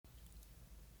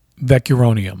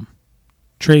Vecuronium.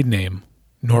 Trade name,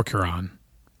 Norcuron.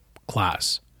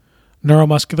 Class,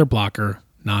 neuromuscular blocker,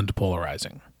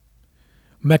 non-depolarizing.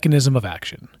 Mechanism of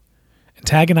action,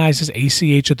 antagonizes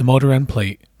ACH at the motor end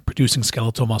plate, producing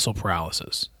skeletal muscle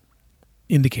paralysis.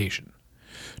 Indication,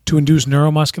 to induce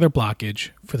neuromuscular blockage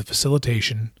for the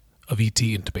facilitation of ET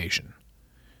intubation.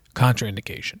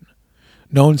 Contraindication,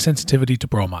 known sensitivity to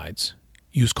bromides.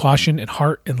 Use caution in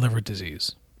heart and liver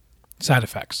disease. Side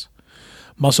effects,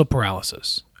 muscle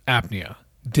paralysis, apnea,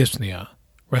 dyspnea,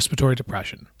 respiratory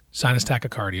depression, sinus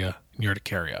tachycardia, and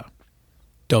urticaria.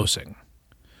 Dosing,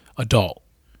 adult.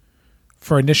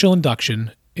 For initial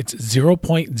induction, it's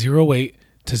 0.08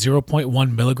 to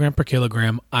 0.1 milligram per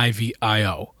kilogram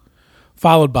IV-IO,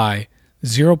 followed by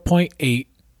 0.8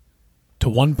 to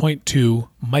 1.2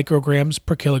 micrograms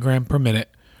per kilogram per minute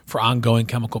for ongoing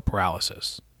chemical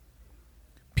paralysis.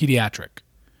 Pediatric.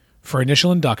 For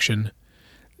initial induction,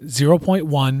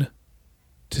 0.1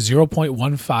 to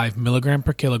 0.15 milligram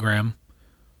per kilogram,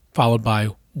 followed by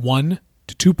 1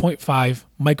 to 2.5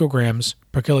 micrograms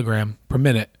per kilogram per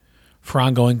minute for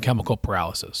ongoing chemical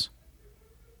paralysis.